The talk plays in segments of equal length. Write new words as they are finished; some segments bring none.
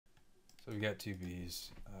So we got two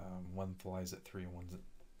bees. One flies at 3 and one's at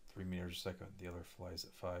 3 meters a second. The other flies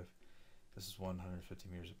at 5. This is 150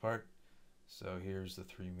 meters apart. So here's the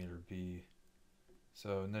 3 meter bee.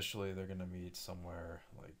 So initially they're going to meet somewhere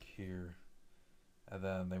like here. And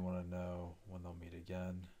then they want to know when they'll meet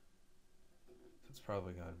again. So it's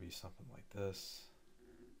probably going to be something like this.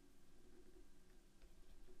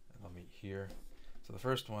 And they'll meet here. So the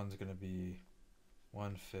first one's going to be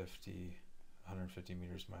 150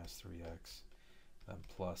 meters minus 3x, then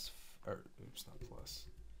plus, or oops, not plus,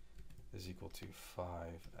 is equal to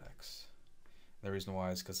 5x. And the reason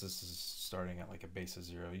why is because this is starting at like a base of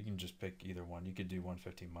 0. You can just pick either one. You could do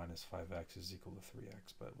 150 minus 5x is equal to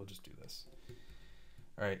 3x, but we'll just do this.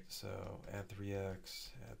 Alright, so add 3x,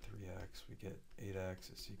 we get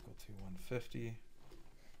 8x is equal to 150.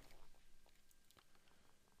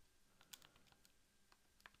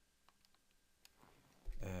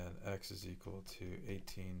 And x is equal to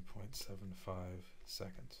 18.75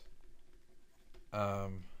 seconds.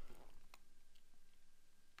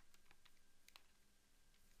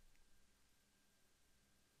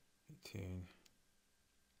 18,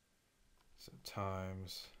 so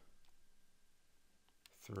times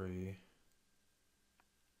 3.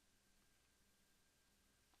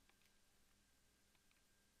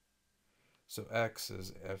 So x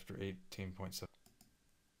is after 18.7.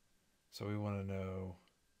 So we want to know,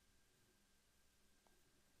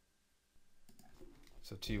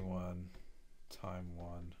 so t1 time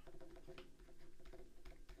 1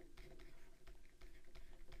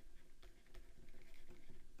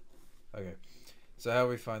 okay, so how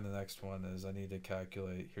we find the next one is I need to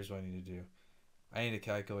calculate, here's what I need to do. I need to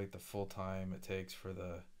calculate the full time it takes for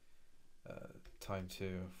the time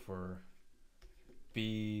 2 for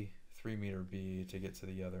B, 3 meter B to get to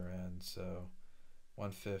the other end. So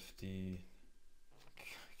 150,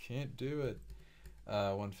 can't do it.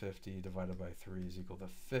 150 divided by 3 is equal to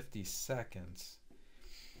 50 seconds.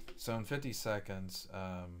 So in 50 seconds,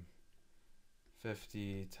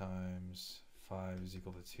 50 times 5 is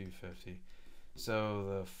equal to 250. So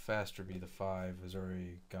the faster B, the 5, is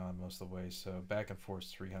already gone most of the way. So back and forth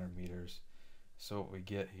 300 meters. So what we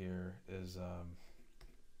get here is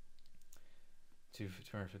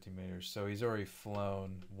 250 meters. So he's already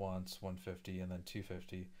flown once, 150, and then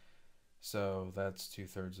 250. So that's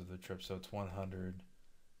 2/3 of the trip. So it's 100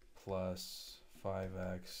 plus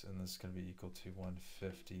 5x, and this is going to be equal to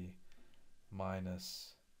 150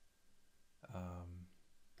 minus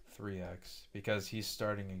 3x, because he's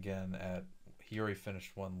starting again at, he already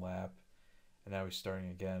finished one lap, and now he's starting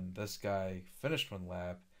again. This guy finished one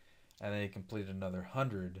lap, and then he completed another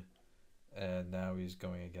 100, and now he's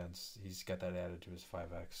going against, he's got that added to his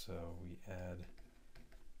 5x, so we add,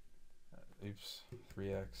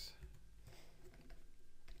 3x,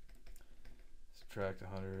 subtract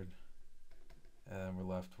 100, and we're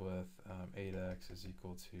left with 8x is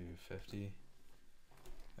equal to 50,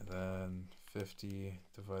 and then 50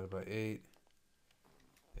 divided by 8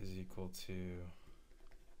 is equal to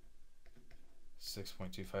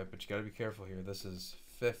 6.25, but you got to be careful here. This is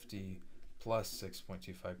 50 plus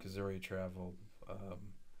 6.25 because they already traveled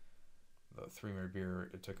the 3 meter beer.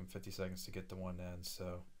 It took them 50 seconds to get to one end,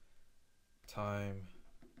 so time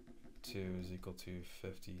 2 is equal to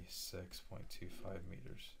 56.25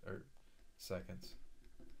 meters or seconds.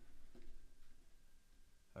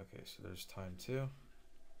 Okay, so there's time 2.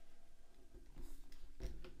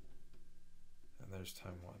 And there's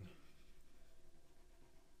time 1.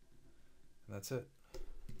 And that's it.